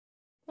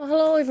Well,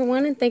 hello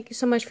everyone, and thank you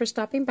so much for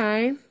stopping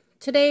by.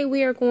 Today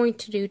we are going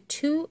to do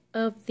 2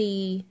 of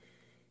the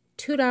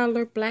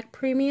 $2 black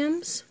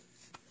premiums,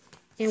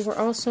 and we're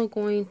also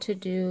going to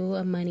do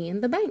a money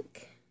in the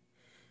bank.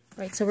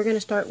 All right, so we're going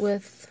to start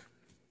with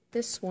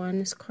this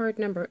one. It's card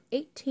number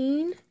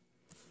 18.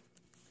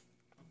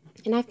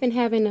 And I've been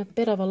having a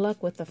bit of a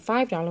luck with the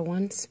 $5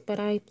 ones, but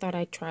I thought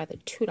I'd try the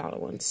 $2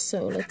 ones.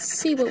 So let's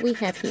see what we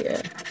have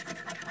here.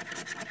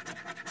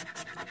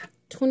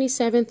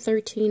 27,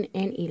 13,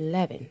 and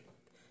 11.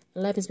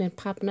 11's been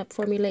popping up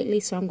for me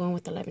lately, so I'm going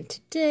with 11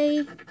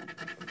 today.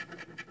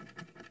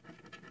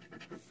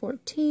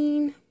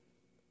 14,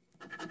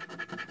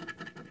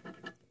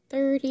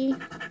 30,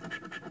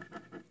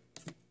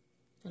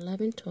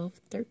 11, 12,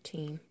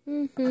 13.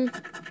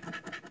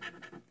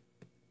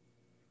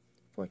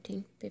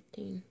 14,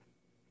 15,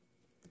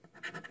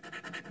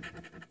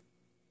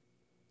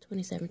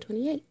 27,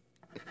 28,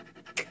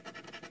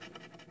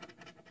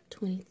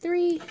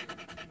 23,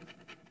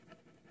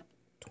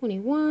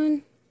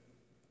 21,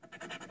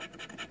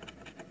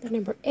 the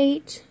number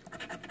 8,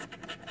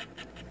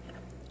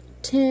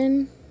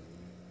 10,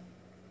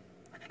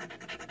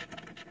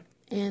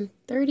 and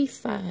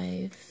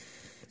 35.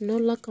 No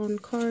luck on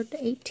card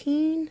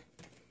 18.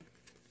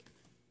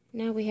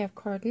 Now we have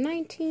card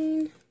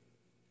 19,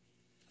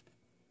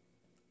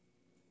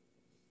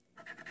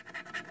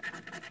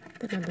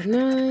 the number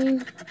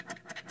 9,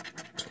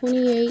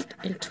 28,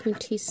 and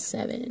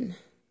 27.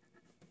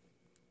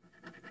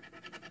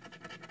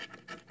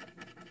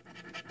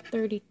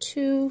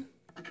 32,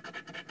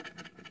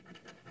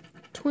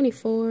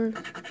 24,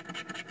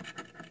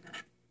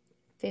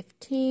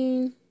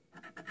 15,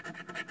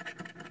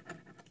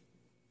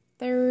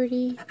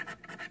 30,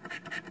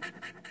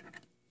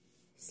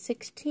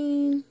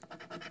 16,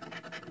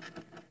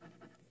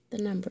 the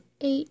number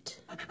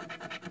 8,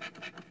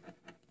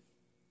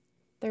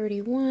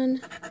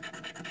 31,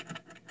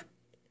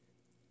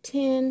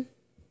 10,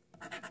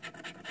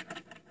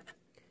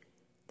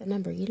 the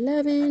number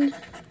 11,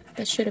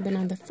 that should have been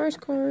on the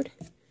first card.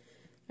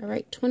 All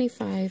right,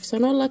 25. So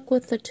no luck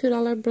with the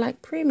 $2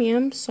 black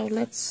premium, so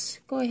let's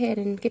go ahead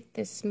and get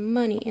this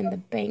money in the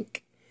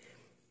bank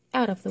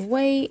out of the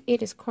way.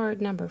 It is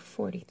card number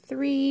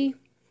 43.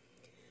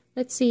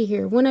 Let's see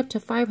here. Went up to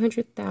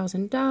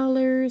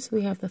 $500,000.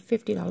 We have the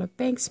 $50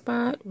 bank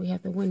spot. We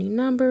have the winning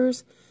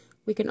numbers.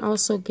 We can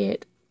also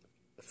get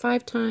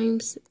 5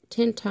 times,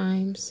 10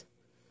 times.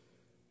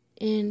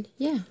 And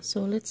yeah,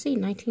 so let's see.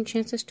 19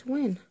 chances to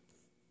win.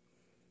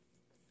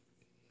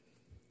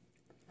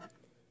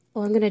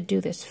 Oh, I'm going to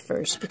do this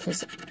first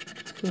because,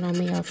 you know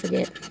me, I'll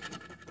forget.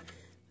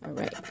 All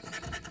right.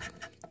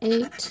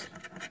 8,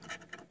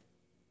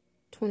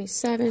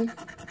 27,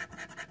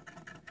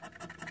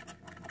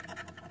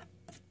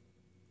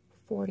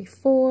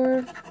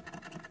 44,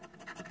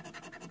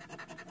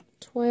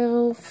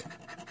 12,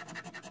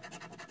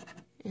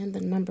 and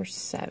the number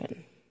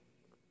 7.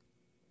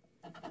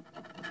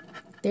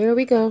 There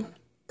we go.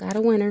 Got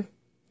a winner.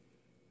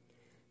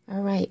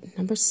 All right,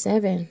 number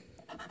 7.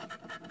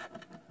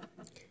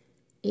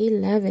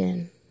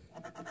 11,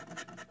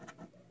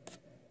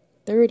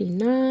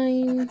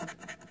 39,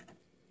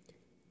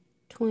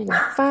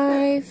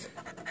 25,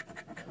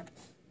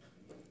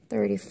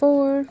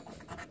 34,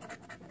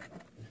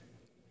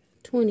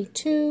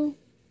 22.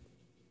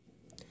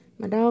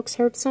 My dogs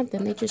heard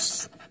something. They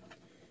just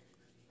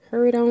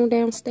hurried on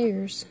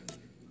downstairs.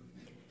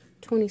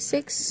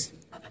 26,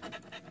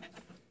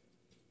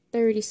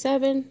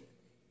 37,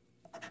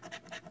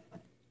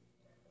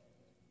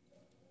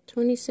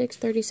 26,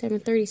 37,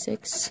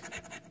 36,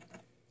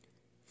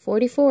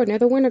 44.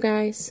 Another winner,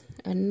 guys.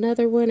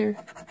 Another winner.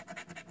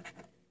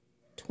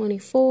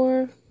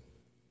 24,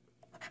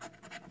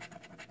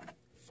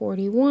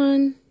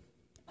 41,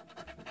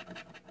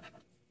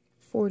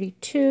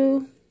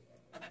 42,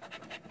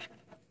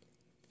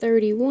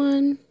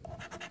 31,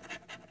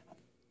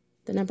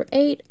 the number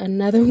 8.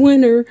 Another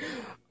winner.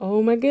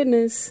 Oh my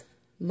goodness.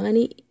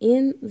 Money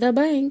in the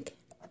bank.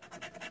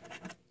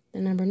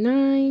 The number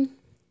 9.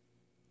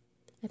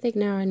 I think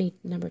now I need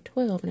number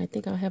 12, and I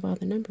think I'll have all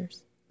the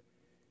numbers.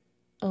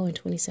 Oh, and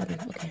 27.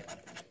 Okay.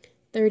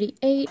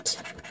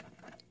 38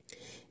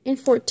 and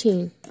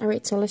 14. All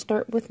right, so let's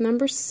start with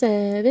number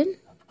 7.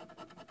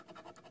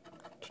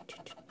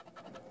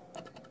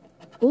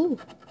 Ooh.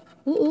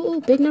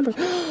 Ooh, big number.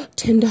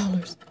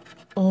 $10.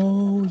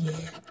 Oh,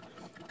 yeah.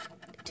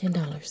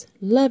 $10.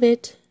 Love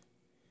it.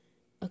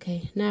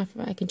 Okay, now if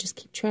I can just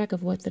keep track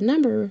of what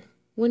the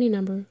winning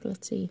number,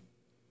 let's see.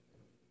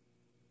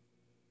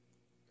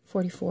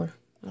 44.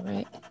 All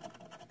right.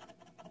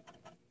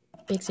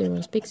 Big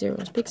zeros, big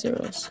zeros, big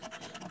zeros.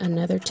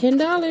 Another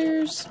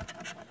 $10.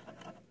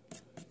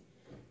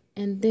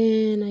 And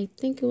then I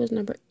think it was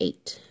number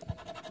 8.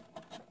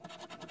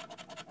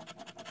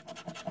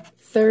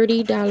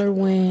 $30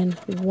 win.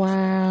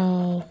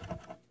 Wow.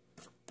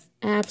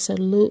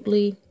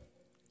 Absolutely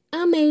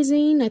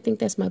amazing. I think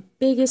that's my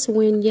biggest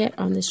win yet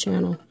on this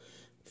channel.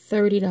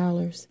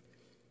 $30.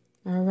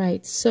 All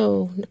right,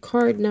 so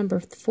card number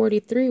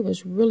 43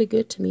 was really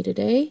good to me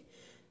today.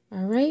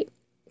 All right,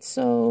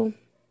 so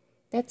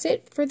that's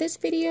it for this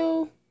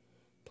video.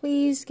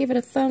 Please give it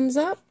a thumbs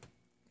up,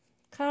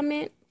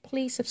 comment,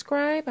 please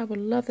subscribe. I would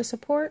love the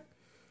support.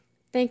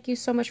 Thank you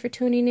so much for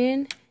tuning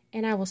in,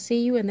 and I will see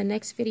you in the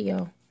next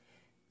video.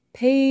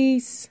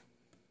 Peace.